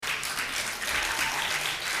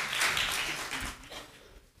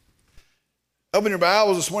Open your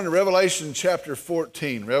Bibles this morning to Revelation chapter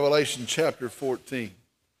 14. Revelation chapter 14.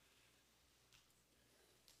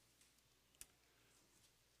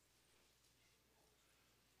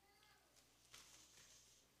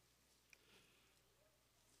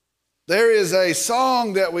 There is a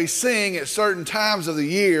song that we sing at certain times of the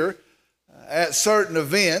year, at certain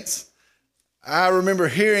events. I remember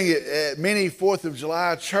hearing it at many 4th of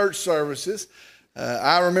July church services.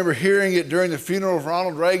 I remember hearing it during the funeral of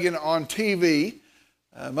Ronald Reagan on TV.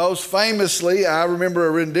 Most famously, I remember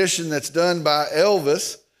a rendition that's done by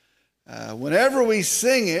Elvis. Whenever we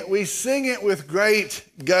sing it with great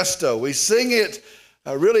gusto. We sing it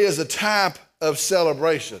really as a type of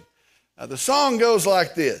celebration. The song goes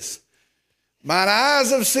like this. Mine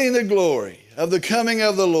eyes have seen the glory of the coming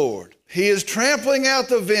of the Lord. He is trampling out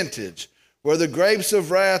the vintage where the grapes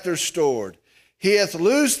of wrath are stored. He hath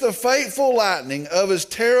loosed the fateful lightning of his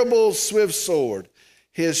terrible swift sword.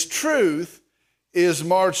 His truth is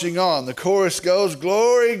marching on. The chorus goes,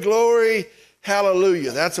 glory, glory,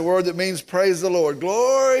 hallelujah. That's a word that means praise the Lord.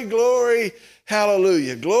 Glory, glory,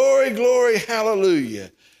 hallelujah. Glory, glory,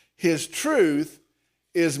 hallelujah. His truth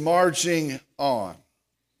is marching on.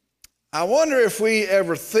 I wonder if we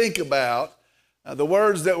ever think about the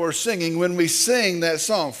words that we're singing when we sing that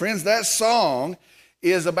song. Friends, that song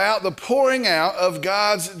is about the pouring out of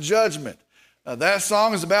God's judgment. That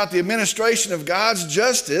song is about the administration of God's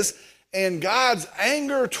justice and God's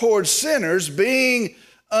anger towards sinners being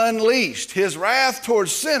unleashed, his wrath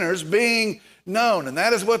towards sinners being known. And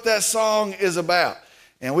that is what that song is about.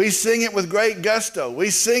 And we sing it with great gusto. We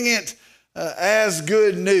sing it as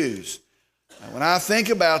good news. When I think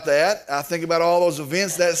about that, I think about all those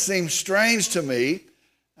events that seem strange to me.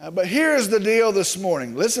 But here's the deal this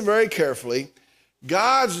morning. Listen very carefully.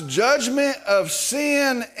 God's judgment of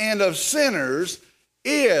sin and of sinners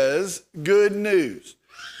is good news.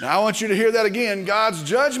 Now, I want you to hear that again. God's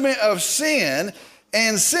judgment of sin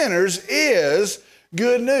and sinners is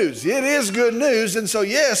good news. It is good news. And so,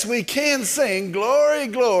 yes, we can sing glory,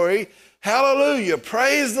 glory, hallelujah,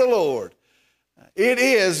 praise the Lord. It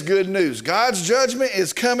is good news. God's judgment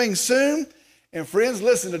is coming soon. And friends,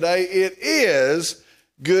 listen today, it is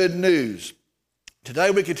good news.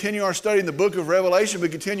 Today we continue our study in the book of Revelation. We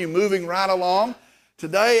continue moving right along.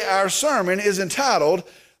 Today our sermon is entitled,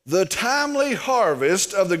 The Timely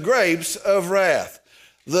Harvest of the Grapes of Wrath.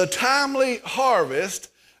 The Timely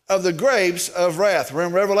Harvest of the Grapes of Wrath. We're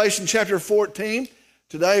in Revelation chapter 14.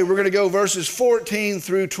 Today we're going to go verses 14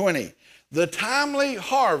 through 20. The timely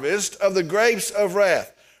harvest of the grapes of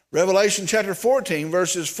wrath. Revelation chapter 14,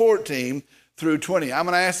 verses 14 through 20. I'm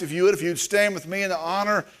going to ask if you'd stand with me in the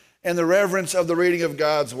honor and the reverence of the reading of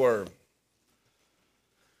God's word.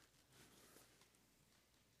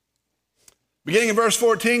 Beginning in verse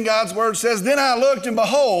 14, God's word says, Then I looked, and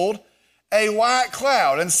behold, a white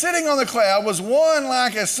cloud, and sitting on the cloud was one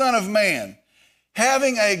like a son of man,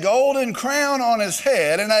 having a golden crown on his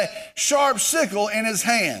head and a sharp sickle in his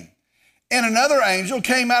hand. And another angel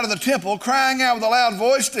came out of the temple, crying out with a loud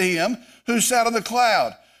voice to him who sat on the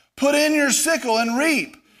cloud, Put in your sickle and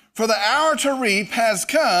reap, for the hour to reap has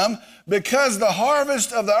come, because the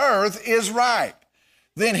harvest of the earth is ripe.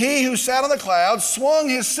 Then he who sat on the cloud swung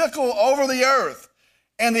his sickle over the earth,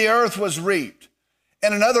 and the earth was reaped.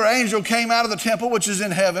 And another angel came out of the temple which is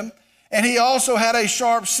in heaven, and he also had a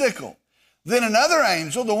sharp sickle. Then another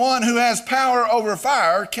angel, the one who has power over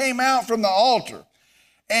fire, came out from the altar.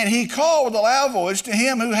 And he called with a loud voice to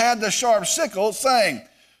him who had the sharp sickle, saying,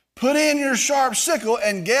 Put in your sharp sickle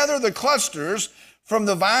and gather the clusters from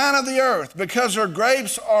the vine of the earth, because her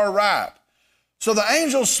grapes are ripe. So the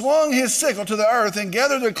angel swung his sickle to the earth and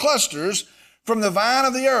gathered the clusters from the vine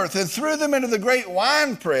of the earth and threw them into the great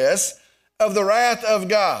winepress of the wrath of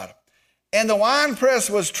God. And the winepress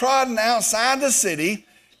was trodden outside the city,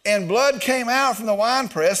 and blood came out from the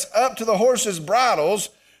winepress up to the horses' bridles,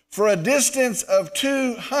 for a distance of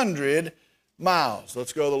 200 miles.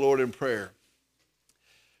 Let's go to the Lord in prayer.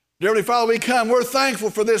 Dear Heavenly Father, we're thankful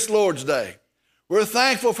for this Lord's Day. We're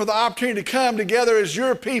thankful for the opportunity to come together as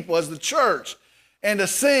your people, as the church, and to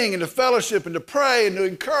sing and to fellowship and to pray and to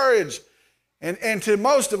encourage and to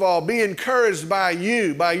most of all be encouraged by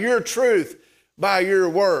you, by your truth, by your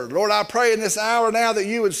word. Lord, I pray in this hour now that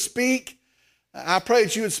you would speak. I pray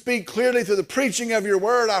that you would speak clearly through the preaching of your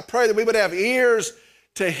word. I pray that we would have ears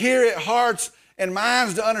to hear it, hearts and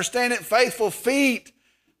minds to understand it, faithful feet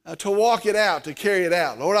to walk it out, to carry it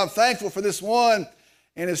out. Lord, I'm thankful for this one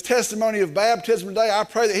and his testimony of baptism today. I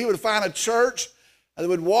pray that he would find a church that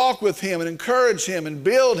would walk with him and encourage him and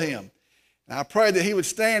build him. And I pray that he would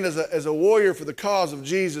stand as a warrior for the cause of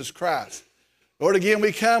Jesus Christ. Lord, again,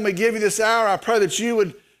 we give you this hour. I pray that you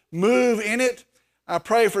would move in it. I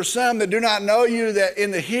pray for some that do not know you, that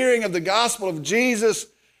in the hearing of the gospel of Jesus,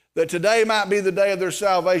 that today might be the day of their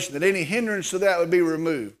salvation, that any hindrance to that would be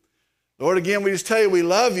removed. Lord, again, we just tell you we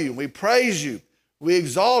love you, we praise you, we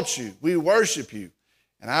exalt you, we worship you.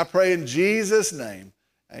 And I pray in Jesus' name,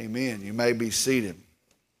 amen. You may be seated.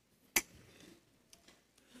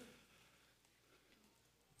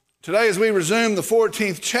 Today, as we resume the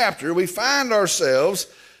 14th chapter, we find ourselves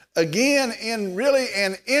again in really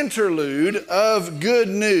an interlude of good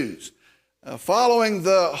news. Following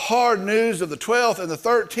the hard news of the 12th and the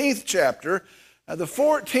 13th chapter, the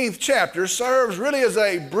 14th chapter serves really as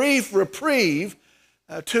a brief reprieve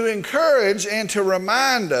to encourage and to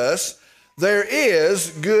remind us there is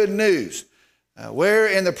good news. Where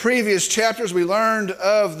in the previous chapters we learned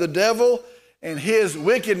of the devil and his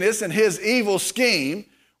wickedness and his evil scheme,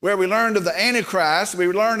 where we learned of the Antichrist, we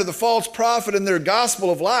learned of the false prophet and their gospel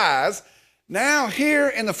of lies. Now here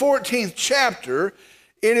in the 14th chapter,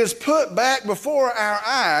 it is put back before our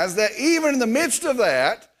eyes that even in the midst of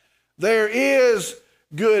that, there is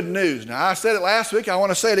good news. Now, I said it last week. I want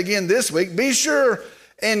to say it again this week. Be sure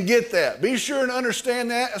and get that. Be sure and understand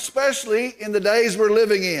that, especially in the days we're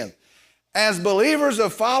living in. As believers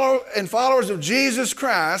and followers of Jesus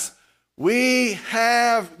Christ, we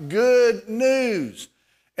have good news.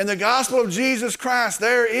 In the gospel of Jesus Christ,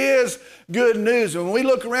 there is good news. And when we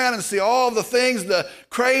look around and see all the things, the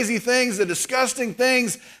crazy things, the disgusting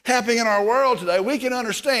things happening in our world today, we can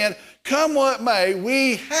understand, come what may,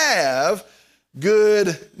 we have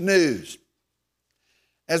good news.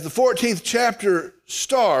 As the 14th chapter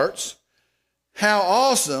starts, how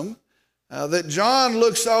awesome that John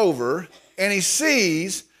looks over and he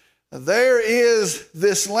sees there is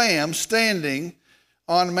this lamb standing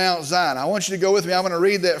on Mount Zion. I want you to go with me. I'm going to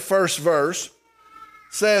read that first verse. It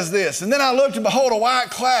says this, "And then I looked and behold a white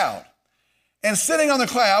cloud, and sitting on the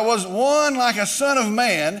cloud was one like a son of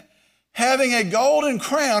man, having a golden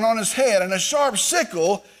crown on his head and a sharp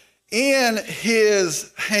sickle in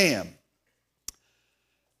his hand."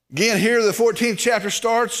 Again, here the 14th chapter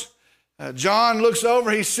starts. John looks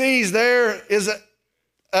over. He sees there is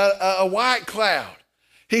a white cloud.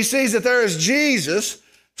 He sees that there is Jesus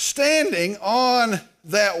standing on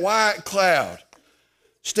that white cloud.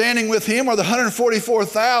 Standing with him are the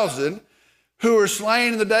 144,000 who were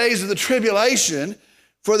slain in the days of the tribulation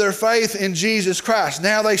for their faith in Jesus Christ.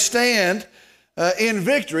 Now they stand in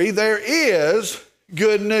victory. There is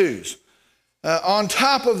good news. On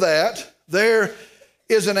top of that, there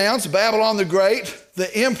is announced Babylon the Great,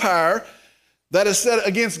 the empire that is set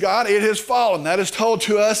against God. It has fallen. That is told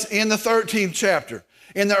to us in the 13th chapter,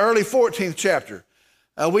 in the early 14th chapter.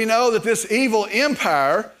 We know that this evil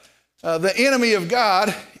empire, the enemy of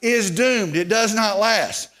God, is doomed. It does not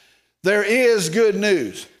last. There is good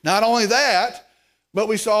news. Not only that, but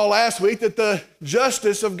we saw last week that the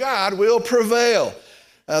justice of God will prevail.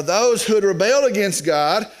 Those who had rebelled against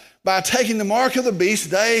God by taking the mark of the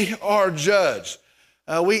beast, they are judged.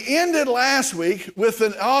 We ended last week with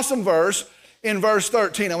an awesome verse in verse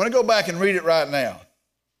 13. I want to go back and read it right now.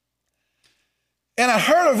 "And I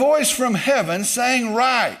heard a voice from heaven saying,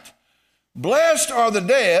 'Write, blessed are the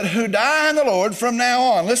dead who die in the Lord from now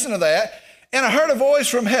on.'" Listen to that. "And I heard a voice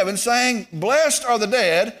from heaven saying, 'Blessed are the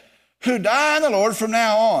dead who die in the Lord from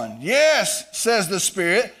now on. Yes, says the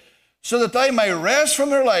Spirit, so that they may rest from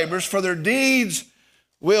their labors, for their deeds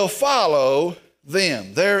will follow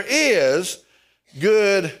them.'" There is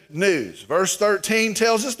good news. Verse 13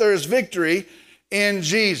 tells us there is victory in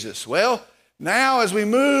Jesus. Well, now as we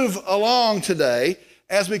move along today,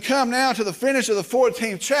 as we come now to the finish of the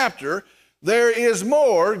 14th chapter, there is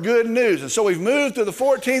more good news. And so we've moved to the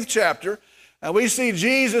 14th chapter, and we see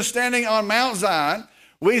Jesus standing on Mount Zion.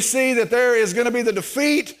 We see that there is going to be the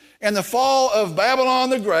defeat and the fall of Babylon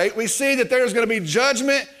the Great. We see that there's going to be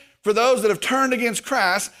judgment for those that have turned against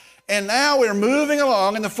Christ. And now we're moving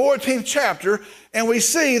along in the 14th chapter, and we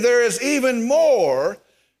see there is even more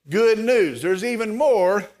good news. There's even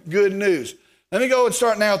more good news. Let me go and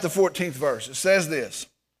start now at the 14th verse. It says this,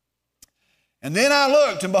 "And then I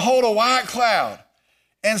looked, and behold a white cloud,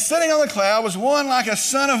 and sitting on the cloud was one like a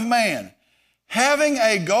son of man, having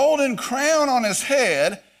a golden crown on his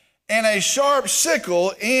head and a sharp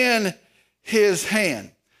sickle in his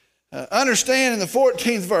hand." Understand in the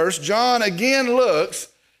 14th verse, John again looks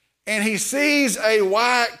and he sees a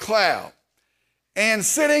white cloud. And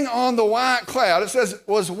sitting on the white cloud, it says,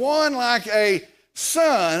 was one like a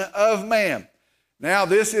son of man. Now,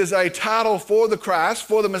 this is a title for the Christ,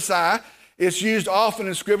 for the Messiah. It's used often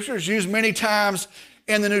in Scripture. It's used many times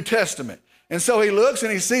in the New Testament. And so he looks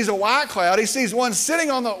and he sees a white cloud. He sees one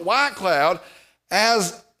sitting on the white cloud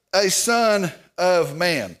as a son of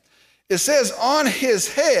man. It says, on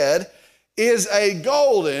his head is a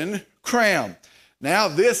golden crown. Now,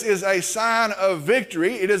 this is a sign of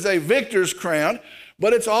victory. It is a victor's crown,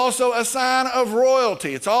 but it's also a sign of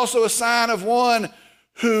royalty. It's also a sign of one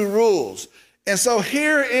who rules. And so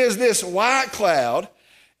here is this white cloud,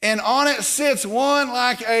 and on it sits one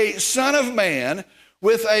like a son of man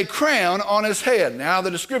with a crown on his head. Now,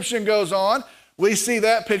 the description goes on. We see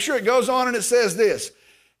that picture. It goes on and it says this,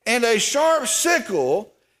 and a sharp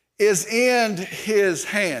sickle is in his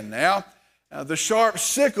hand. Now, the sharp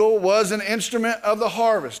sickle was an instrument of the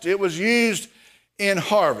harvest. It was used in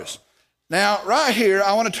harvest. Now, right here,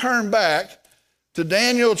 I want to turn back to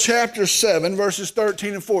Daniel chapter 7, verses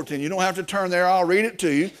 13 and 14. You don't have to turn there. I'll read it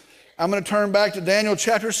to you. I'm going to turn back to Daniel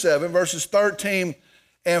chapter 7, verses 13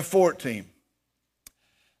 and 14.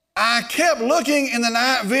 I kept looking in the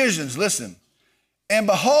night visions, listen, and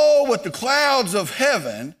behold, with the clouds of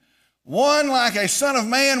heaven, one like a son of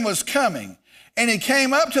man was coming, and he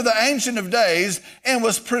came up to the Ancient of Days and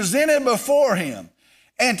was presented before him.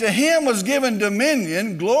 And to him was given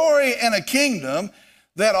dominion, glory, and a kingdom,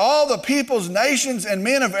 that all the peoples, nations, and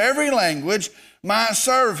men of every language might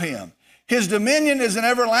serve him. His dominion is an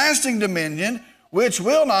everlasting dominion, which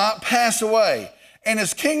will not pass away. And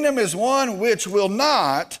his kingdom is one which will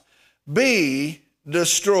not be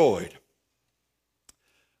destroyed.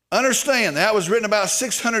 Understand, that was written about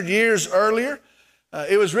 600 years earlier.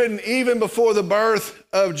 It was written even before the birth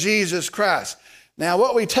of Jesus Christ. Now,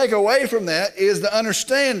 what we take away from that is the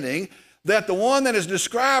understanding that the one that is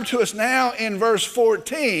described to us now in verse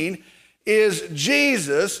 14 is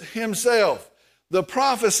Jesus himself, the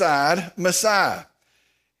prophesied Messiah.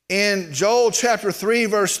 In Joel chapter 3,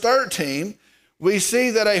 verse 13, we see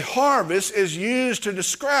that a harvest is used to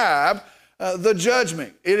describe the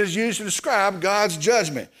judgment. It is used to describe God's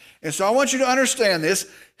judgment. And so I want you to understand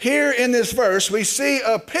this. Here in this verse, we see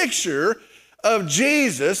a picture of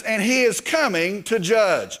Jesus, and he is coming to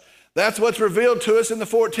judge. That's what's revealed to us in the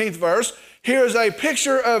 14th verse. Here is a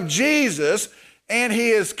picture of Jesus, and he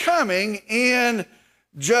is coming in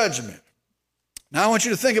judgment. Now I want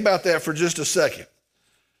you to think about that for just a second.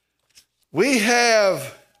 We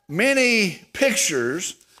have many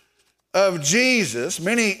pictures of Jesus,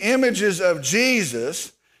 many images of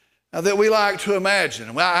Jesus that we like to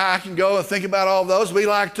imagine. Well, I can go and think about all those. We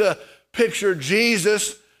like to picture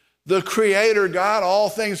Jesus, the Creator God, all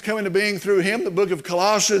things coming to being through him. The book of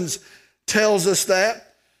Colossians tells us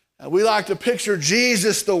that. We like to picture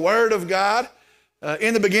Jesus, the Word of God.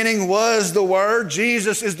 In the beginning was the Word.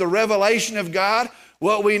 Jesus is the revelation of God.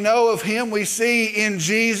 What we know of him, we see in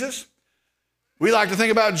Jesus. We like to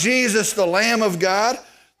think about Jesus, the Lamb of God,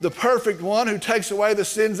 the perfect one who takes away the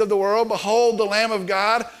sins of the world. Behold, the Lamb of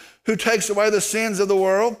God who takes away the sins of the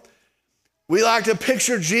world. We like to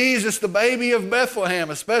picture Jesus, the baby of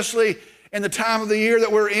Bethlehem, especially in the time of the year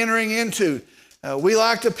that we're entering into. We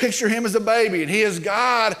like to picture him as a baby, and he is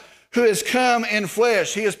God who has come in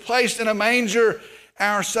flesh. He is placed in a manger,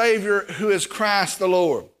 our Savior, who is Christ the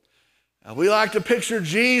Lord. We like to picture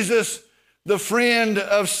Jesus, the friend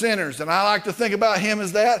of sinners, and I like to think about him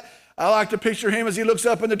as that. I like to picture him as he looks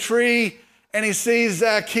up in the tree and he sees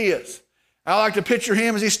Zacchaeus. I like to picture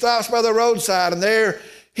him as he stops by the roadside and there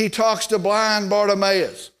he talks to blind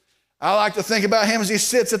Bartimaeus. I like to think about him as he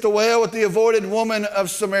sits at the well with the avoided woman of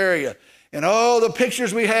Samaria. And the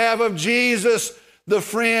pictures we have of Jesus, the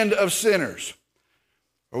friend of sinners.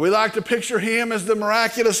 Or we like to picture him as the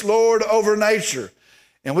miraculous Lord over nature.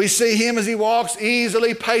 And we see him as he walks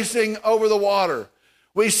easily pacing over the water.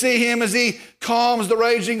 We see him as he calms the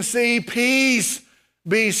raging sea, peace,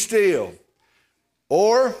 be still.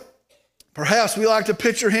 Or perhaps we like to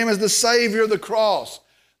picture him as the Savior of the cross,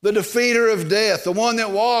 the defeater of death, the one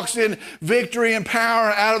that walks in victory and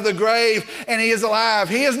power out of the grave, and he is alive.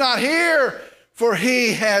 He is not here, for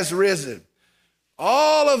he has risen.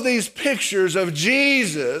 All of these pictures of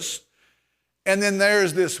Jesus, and then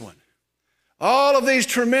there's this one. All of these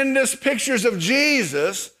tremendous pictures of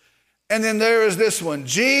Jesus, and then there is this one.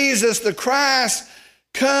 Jesus the Christ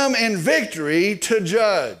come in victory to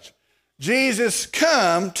judge. Jesus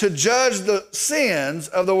come to judge the sins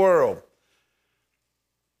of the world.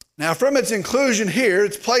 Now, from its inclusion here,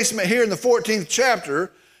 its placement here in the 14th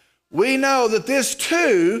chapter, we know that this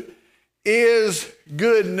too is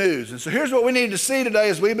good news. And so here's what we need to see today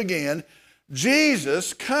as we begin.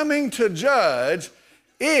 Jesus coming to judge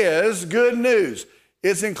is good news.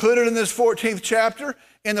 It's included in this 14th chapter.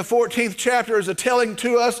 In the 14th chapter is a telling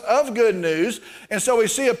to us of good news. And so we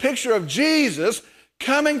see a picture of Jesus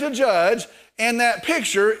coming to judge, and that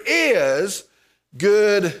picture is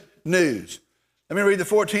good news. Let me read the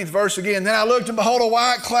 14th verse again. Then I looked, and behold, a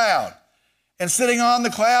white cloud. And sitting on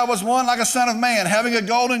the cloud was one like a son of man, having a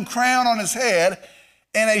golden crown on his head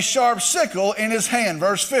and a sharp sickle in his hand.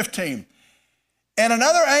 Verse 15. And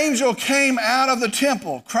another angel came out of the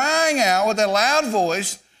temple, crying out with a loud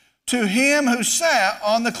voice to him who sat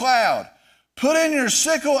on the cloud, put in your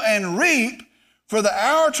sickle and reap, for the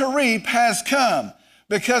hour to reap has come,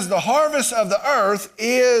 because the harvest of the earth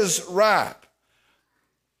is ripe.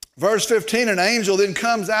 Verse 15, an angel then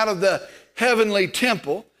comes out of the heavenly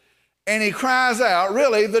temple, and he cries out,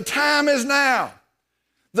 really, the time is now.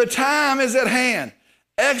 The time is at hand.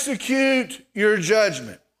 Execute your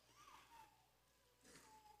judgment.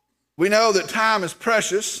 We know that time is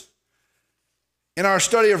precious. In our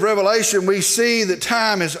study of Revelation, we see that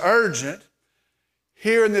time is urgent.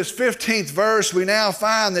 Here in this 15th verse, we now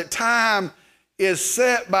find that time is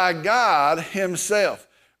set by God himself.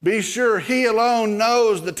 Be sure he alone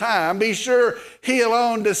knows the time. Be sure he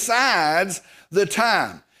alone decides the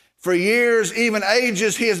time. For years, even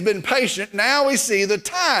ages, he has been patient. Now we see the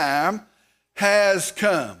time has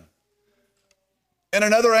come. And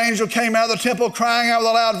another angel came out of the temple, crying out with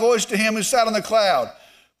a loud voice to him who sat on the cloud,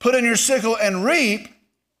 put in your sickle and reap,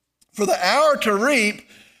 for the hour to reap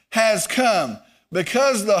has come,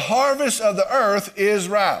 because the harvest of the earth is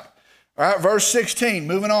ripe. All right, verse 16,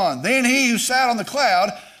 moving on. Then he who sat on the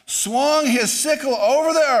cloud swung his sickle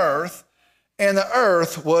over the earth, and the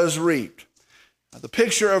earth was reaped. Now, the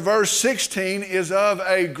picture of verse 16 is of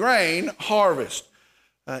a grain harvest.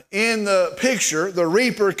 In the picture, the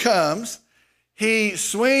reaper comes. He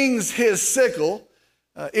swings his sickle.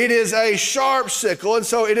 It is a sharp sickle, and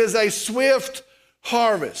so it is a swift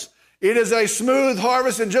harvest. It is a smooth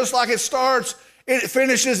harvest, and just like it starts, it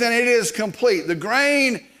finishes and it is complete. The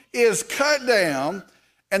grain is cut down,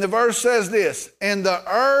 and the verse says this, and the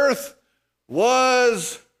earth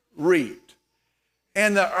was reaped.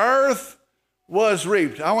 And the earth was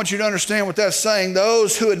reaped. I want you to understand what that's saying.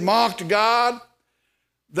 Those who had mocked God,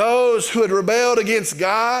 those who had rebelled against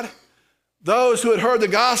God, those who had heard the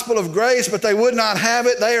gospel of grace, but they would not have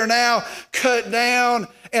it, they are now cut down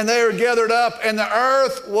and they are gathered up, and the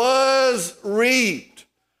earth was reaped.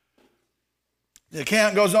 The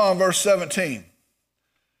account goes on, verse 17.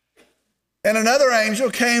 And another angel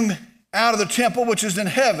came out of the temple which is in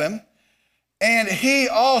heaven, and he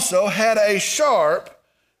also had a sharp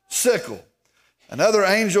sickle. Another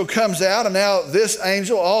angel comes out, and now this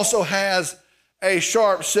angel also has a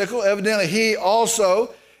sharp sickle. Evidently, he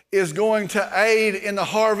also is going to aid in the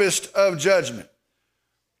harvest of judgment.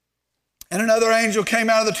 And another angel came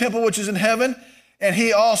out of the temple which is in heaven, and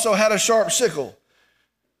he also had a sharp sickle.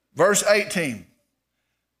 Verse 18.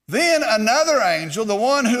 Then another angel, the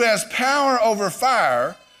one who has power over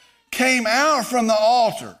fire, came out from the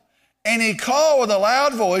altar, and he called with a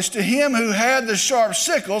loud voice to him who had the sharp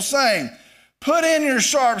sickle, saying, put in your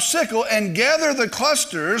sharp sickle and gather the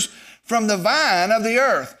clusters from the vine of the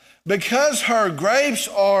earth, because her grapes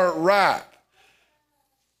are ripe.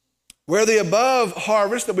 Where the above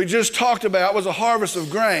harvest that we just talked about was a harvest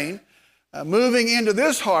of grain, moving into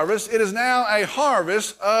this harvest, it is now a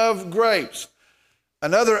harvest of grapes.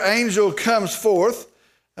 Another angel comes forth.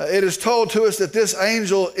 It is told to us that this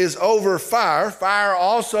angel is over fire. Fire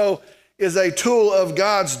also is a tool of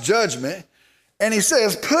God's judgment. And he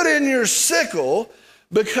says, put in your sickle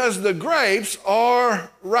because the grapes are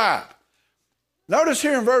ripe. Notice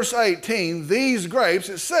here in verse 18, these grapes,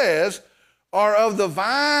 it says, are of the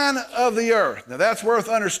vine of the earth. Now that's worth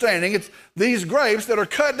understanding. It's these grapes that are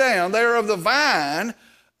cut down, they are of the vine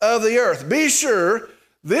of the earth. Be sure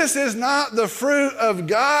this is not the fruit of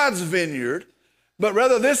God's vineyard, but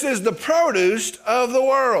rather this is the produce of the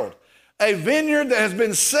world. A vineyard that has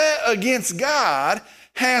been set against God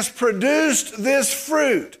has produced this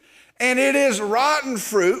fruit, and it is rotten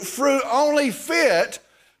fruit, fruit only fit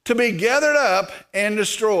to be gathered up and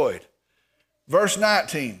destroyed. Verse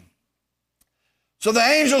 19. So the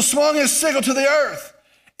angel swung his sickle to the earth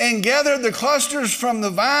and gathered the clusters from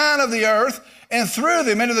the vine of the earth and threw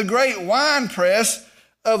them into the great winepress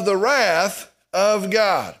of the wrath of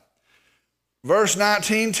God. Verse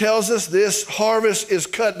 19 tells us this harvest is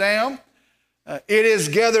cut down, it is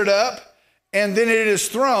gathered up, and then it is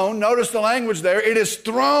thrown. Notice the language there. It is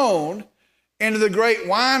thrown into the great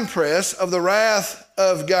winepress of the wrath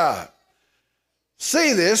of God.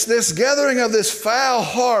 See this gathering of this foul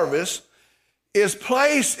harvest is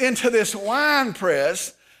placed into this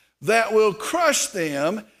winepress that will crush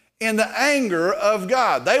them in the anger of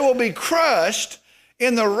God. They will be crushed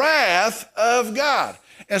in the wrath of God.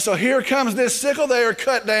 And so here comes this sickle. They are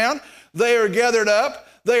cut down. They are gathered up.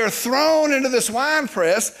 They are thrown into this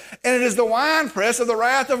winepress, and it is the winepress of the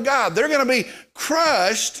wrath of God. They're going to be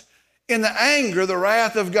crushed in the anger, the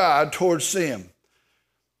wrath of God towards sin.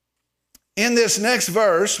 In this next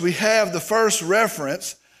verse, we have the first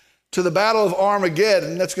reference to the Battle of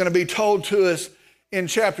Armageddon that's going to be told to us in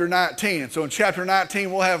chapter 19. And so in chapter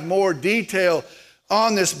 19, we'll have more detail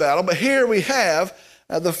on this battle. But here we have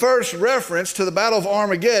the first reference to the Battle of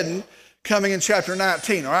Armageddon coming in chapter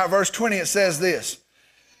 19. All right, verse 20, it says this.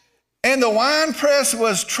 And the winepress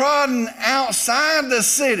was trodden outside the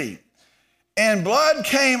city, and blood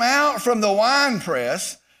came out from the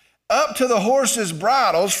winepress up to the horses'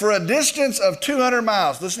 bridles for a distance of 200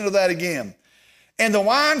 miles. Listen to that again. And the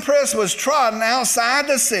winepress was trodden outside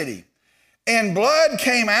the city, and blood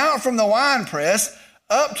came out from the winepress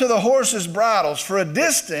up to the horses' bridles for a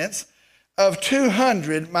distance of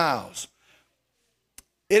 200 miles.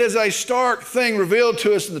 It is a stark thing revealed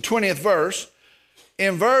to us in the 20th verse.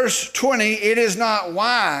 In verse 20, it is not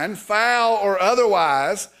wine, foul or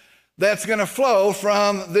otherwise, that's going to flow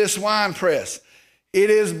from this winepress. It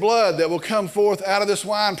is blood that will come forth out of this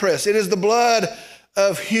winepress. It is the blood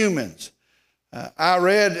of humans. I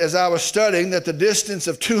read as I was studying that the distance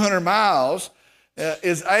of 200 miles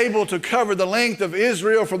is able to cover the length of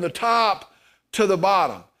Israel from the top to the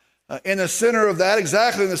bottom. In the center of that,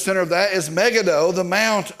 exactly in the center of that, is Megiddo, the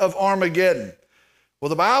Mount of Armageddon. Well,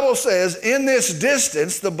 the Bible says in this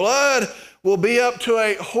distance, the blood will be up to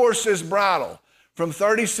a horse's bridle, from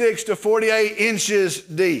 36 to 48 inches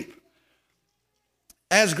deep.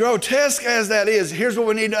 As grotesque as that is, here's what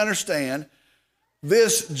we need to understand.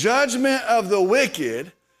 This judgment of the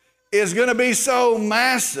wicked is going to be so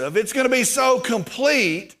massive, it's going to be so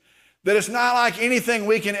complete, that it's not like anything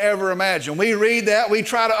we can ever imagine. We read that, we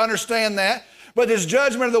try to understand that, but this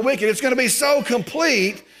judgment of the wicked, it's going to be so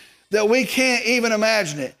complete that we can't even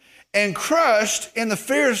imagine it. And crushed in the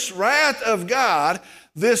fierce wrath of God,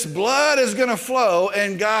 this blood is going to flow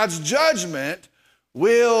and God's judgment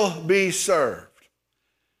will be served.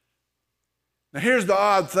 Now here's the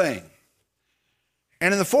odd thing.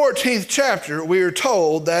 And in the 14th chapter, we are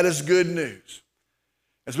told that is good news.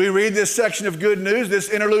 As we read this section of good news, this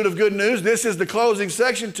interlude of good news, this is the closing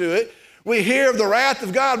section to it. We hear of the wrath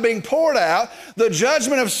of God being poured out, the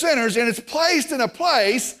judgment of sinners, and it's placed in a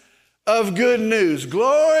place of good news.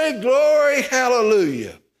 Glory, glory,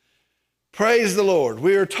 hallelujah. Praise the Lord.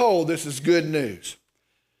 We are told this is good news.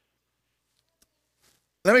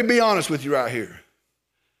 Let me be honest with you right here.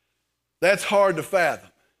 That's hard to fathom.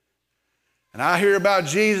 And I hear about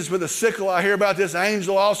Jesus with a sickle. I hear about this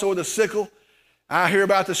angel also with a sickle. I hear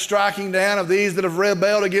about the striking down of these that have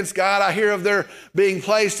rebelled against God. I hear of their being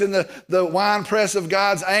placed in the winepress of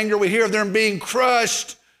God's anger. We hear of them being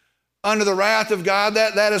crushed under the wrath of God.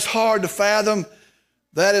 That is hard to fathom.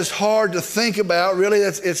 That is hard to think about. Really,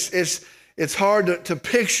 it's hard to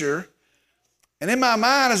picture. And in my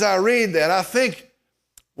mind as I read that, I think,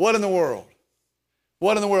 what in the world?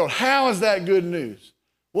 What in the world? How is that good news?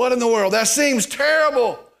 What in the world? That seems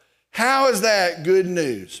terrible. How is that good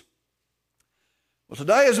news? Well,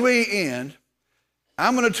 today as we end,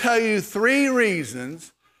 I'm going to tell you 3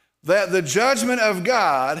 reasons that the judgment of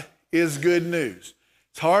God is good news.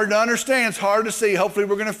 It's hard to understand. It's hard to see. Hopefully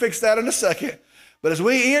we're going to fix that in a second. But as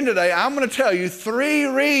we end today, I'm going to tell you 3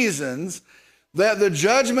 reasons that the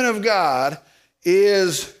judgment of God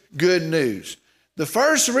is good news. The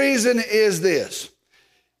first reason is this.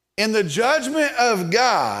 In the judgment of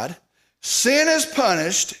God, sin is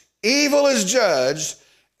punished, evil is judged,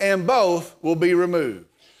 and both will be removed.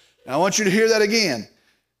 Now I want you to hear that again.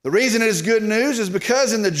 The reason it is good news is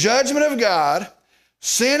because in the judgment of God,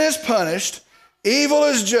 sin is punished, evil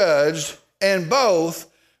is judged, and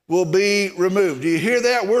both will be removed. Do you hear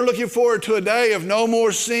that? We're looking forward to a day of no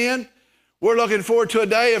more sin. We're looking forward to a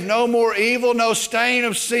day of no more evil, no stain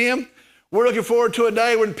of sin. We're looking forward to a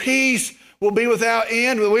day when peace will be without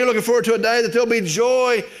end. We're looking forward to a day that there'll be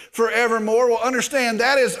joy forevermore. Well, understand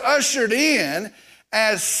that is ushered in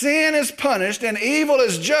as sin is punished and evil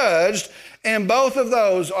is judged, and both of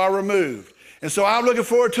those are removed. And so I'm looking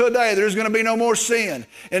forward to a day there's going to be no more sin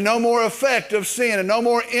and no more effect of sin and no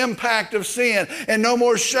more impact of sin and no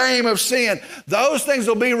more shame of sin. Those things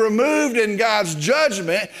will be removed in God's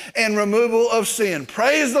judgment and removal of sin.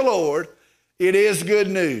 Praise the Lord. It is good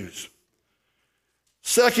news.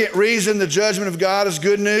 Second reason the judgment of God is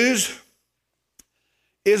good news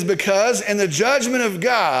is because in the judgment of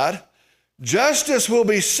God, justice will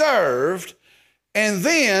be served, and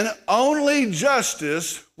then only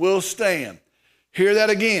justice will stand. Hear that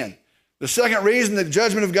again. The second reason the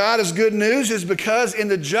judgment of God is good news is because in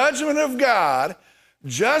the judgment of God,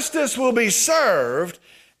 justice will be served,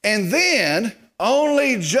 and then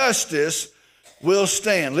only justice will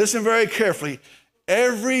stand. Listen very carefully.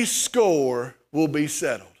 Every score will be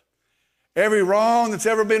settled. Every wrong that's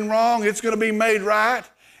ever been wrong, it's going to be made right.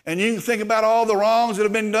 And you can think about all the wrongs that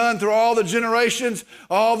have been done through all the generations,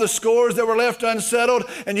 all the scores that were left unsettled,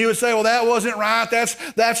 and you would say, well, that wasn't right,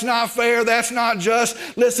 that's not fair, that's not just.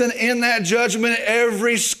 Listen, in that judgment,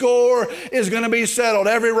 every score is going to be settled.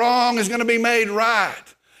 Every wrong is going to be made right.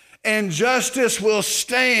 And justice will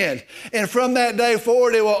stand. And from that day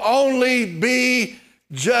forward, it will only be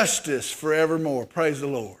justice forevermore. Praise the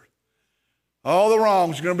Lord. All the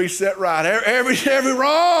wrongs are going to be set right. Every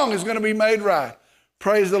wrong is going to be made right.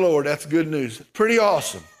 Praise the Lord. That's good news. Pretty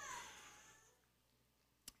awesome.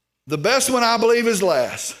 The best one, I believe, is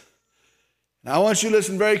last. Now, I want you to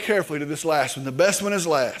listen very carefully to this last one. The best one is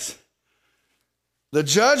last. The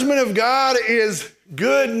judgment of God is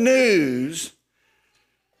good news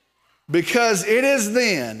because it is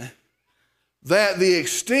then that the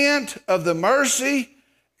extent of the mercy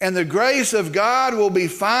and the grace of God will be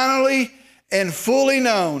finally and fully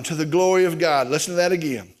known to the glory of God. Listen to that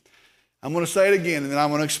again. I'm going to say it again, and then I'm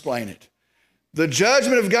going to explain it. The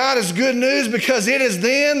judgment of God is good news because it is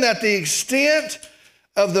then that the extent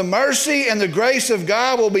of the mercy and the grace of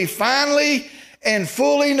God will be finally and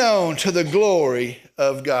fully known to the glory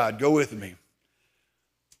of God. Go with me.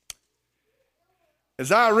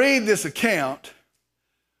 As I read this account,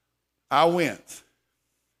 I wince.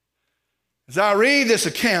 As I read this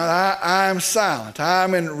account, I am silent. I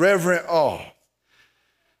am in reverent awe.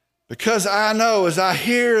 Because I know as I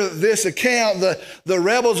hear this account, the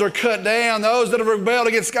rebels are cut down. Those that have rebelled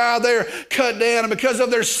against God, they're cut down. And because of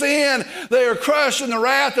their sin, they are crushed in the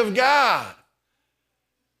wrath of God.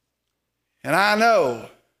 And I know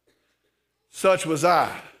such was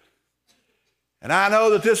I. And I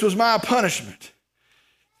know that this was my punishment.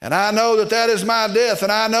 And I know that that is my death.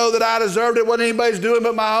 And I know that I deserved it. Wasn't anybody's doing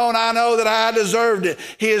but my own. I know that I deserved it.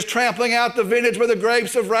 He is trampling out the vintage where the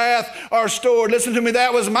grapes of wrath are stored. Listen to me.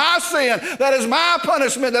 That was my sin. That is my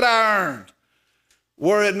punishment that I earned.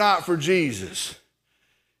 Were it not for Jesus.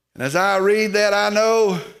 And as I read that, I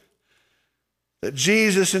know that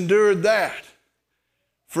Jesus endured that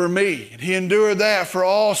for me. And he endured that for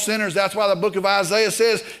all sinners. That's why the book of Isaiah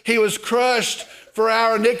says he was crushed for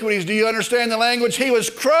our iniquities. Do you understand the language? He was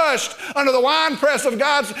crushed under the winepress of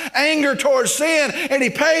God's anger towards sin, and he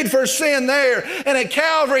paid for sin there. And at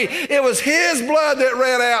Calvary, it was his blood that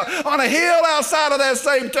ran out on a hill outside of that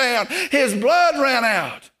same town. His blood ran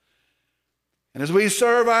out. And as we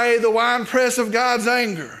survey the winepress of God's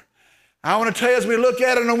anger, I want to tell you, as we look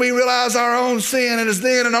at it and we realize our own sin, it is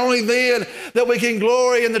then and only then that we can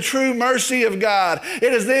glory in the true mercy of God.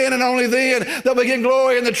 It is then and only then that we can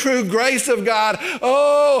glory in the true grace of God.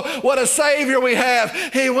 Oh, what a Savior we have.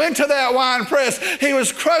 He went to that winepress. He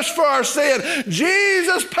was crushed for our sin.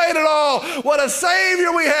 Jesus paid it all. What a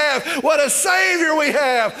Savior we have. What a Savior we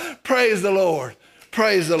have. Praise the Lord.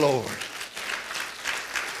 Praise the Lord.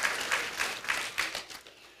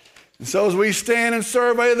 And so as we stand and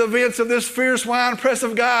survey the events of this fierce winepress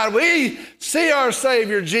of God, we see our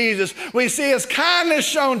Savior Jesus. We see his kindness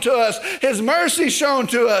shown to us, his mercy shown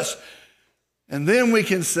to us. And then we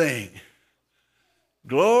can sing,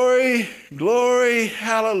 glory, glory,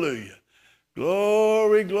 hallelujah.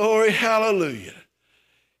 Glory, glory, hallelujah.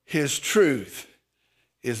 His truth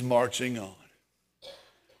is marching on.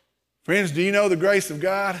 Friends, do you know the grace of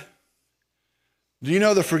God? Do you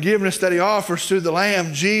know the forgiveness that he offers through the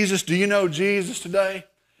Lamb, Jesus? Do you know Jesus today?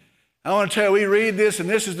 I want to tell you, we read this, and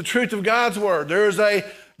this is the truth of God's word. There is a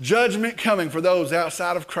judgment coming for those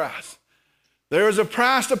outside of Christ. There is a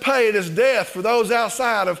price to pay. It is death for those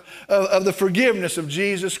outside of the forgiveness of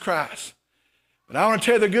Jesus Christ. But I want to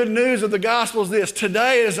tell you the good news of the gospel is this.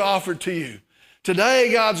 Today is offered to you.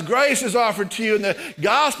 Today, God's grace is offered to you in the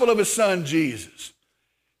gospel of his Son, Jesus.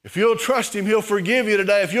 If you'll trust him, he'll forgive you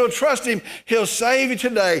today. If you'll trust him, he'll save you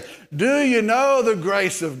today. Do you know the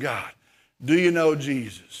grace of God? Do you know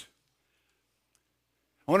Jesus?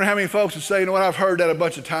 I wonder how many folks would say, you know what, I've heard that a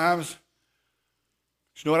bunch of times.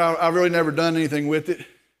 You know what, I've really never done anything with it.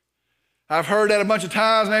 I've heard that a bunch of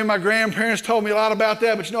times. Maybe my grandparents told me a lot about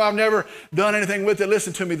that, but you know, I've never done anything with it.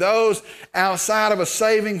 Listen to me. Those outside of a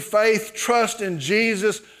saving faith, trust in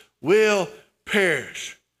Jesus will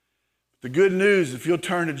perish. The good news, if you'll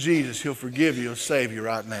turn to Jesus, he'll forgive you, he'll save you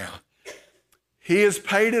right now. He has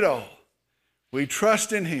paid it all. We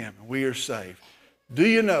trust in him and we are saved. Do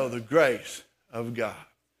you know the grace of God?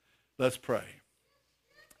 Let's pray.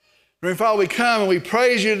 Heavenly Father, we come and we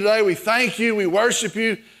praise you today. We thank you, we worship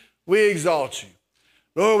you, we exalt you.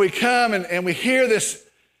 Lord, we come and we hear this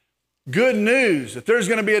good news that there's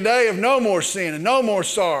going to be a day of no more sin and no more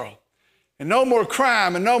sorrow and no more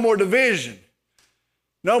crime and no more division.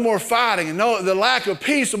 No more fighting, and the lack of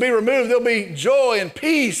peace will be removed. There'll be joy and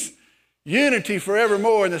peace unity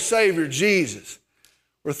forevermore in the Savior Jesus.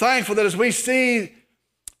 We're thankful that as we see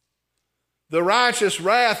the righteous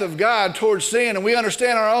wrath of God towards sin and we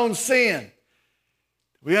understand our own sin,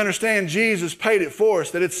 we understand Jesus paid it for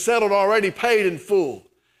us, that it's settled already, paid in full.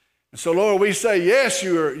 And so, Lord, we say, yes,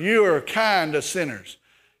 you are kind to sinners.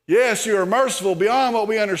 Yes, you are merciful beyond what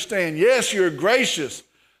we understand. Yes, you are gracious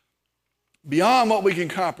beyond what we can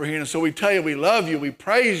comprehend. And so we tell you we love you, we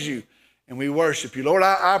praise you, and we worship you. Lord,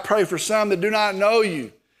 I pray for some that do not know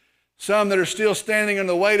you, some that are still standing in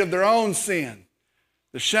the weight of their own sin,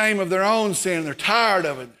 the shame of their own sin. They're tired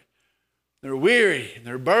of it. They're weary and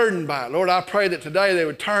they're burdened by it. Lord, I pray that today they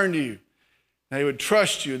would turn to you, they would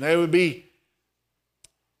trust you, and they would be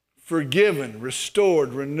forgiven,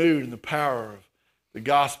 restored, renewed in the power of the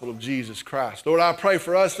gospel of Jesus Christ. Lord, I pray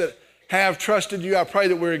for us that have trusted you. I pray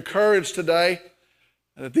that we're encouraged today,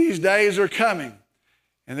 that these days are coming,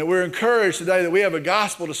 and that we're encouraged today that we have a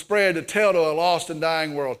gospel to spread, to tell to a lost and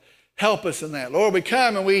dying world. Help us in that. Lord, we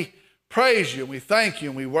come and we praise you, and we thank you,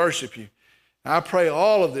 and we worship you. I pray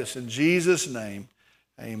all of this in Jesus' name,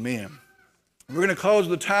 amen. We're going to close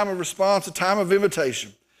with a time of response, a time of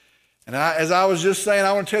invitation. And as I was just saying,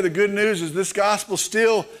 I want to tell you the good news is this gospel is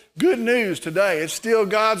still good news today. It's still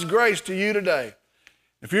God's grace to you today.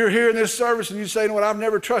 If you're here in this service and you say, you know what, I've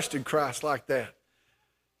never trusted Christ like that.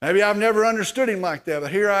 Maybe I've never understood him like that,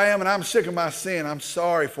 but here I am and I'm sick of my sin. I'm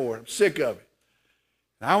sorry for it. I'm sick of it.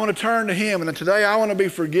 And I want to turn to him, and today I want to be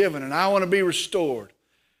forgiven and I want to be restored.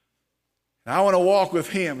 And I want to walk with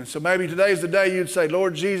him. And so maybe today's the day you'd say,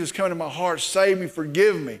 Lord Jesus, come into my heart, save me,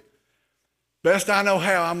 forgive me. Best I know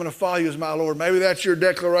how, I'm going to follow you as my Lord. Maybe that's your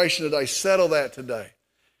declaration today. Settle that today.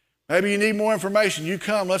 Maybe you need more information. You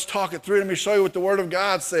come, let's talk it through. Let me show you what the Word of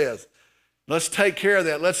God says. Let's take care of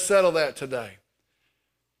that. Let's settle that today.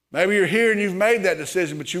 Maybe you're here and you've made that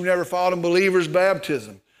decision, but you've never followed in believer's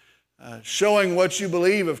baptism, showing what you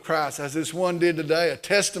believe of Christ, as this one did today, a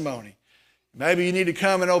testimony. Maybe you need to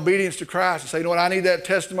come in obedience to Christ and say, you know what, I need that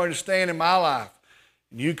testimony to stand in my life.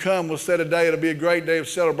 And you come, we'll set a day, it'll be a great day of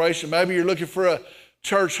celebration. Maybe you're looking for a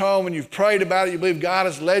church home and you've prayed about it, you believe God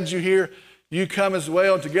has led you here. You come as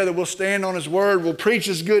well, and together we'll stand on his word, we'll preach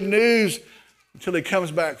his good news until he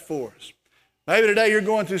comes back for us. Maybe today you're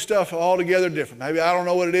going through stuff altogether different. Maybe I don't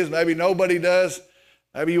know what it is, maybe nobody does.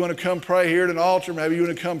 Maybe you want to come pray here at an altar, maybe you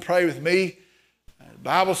want to come pray with me. The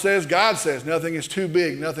Bible says, God says, nothing is too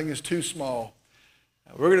big, nothing is too small.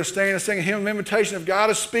 We're going to stand and sing a hymn of invitation. If God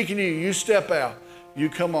is speaking to you, you step out, you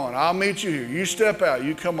come on. I'll meet you here. You step out,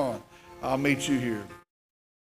 you come on. I'll meet you here.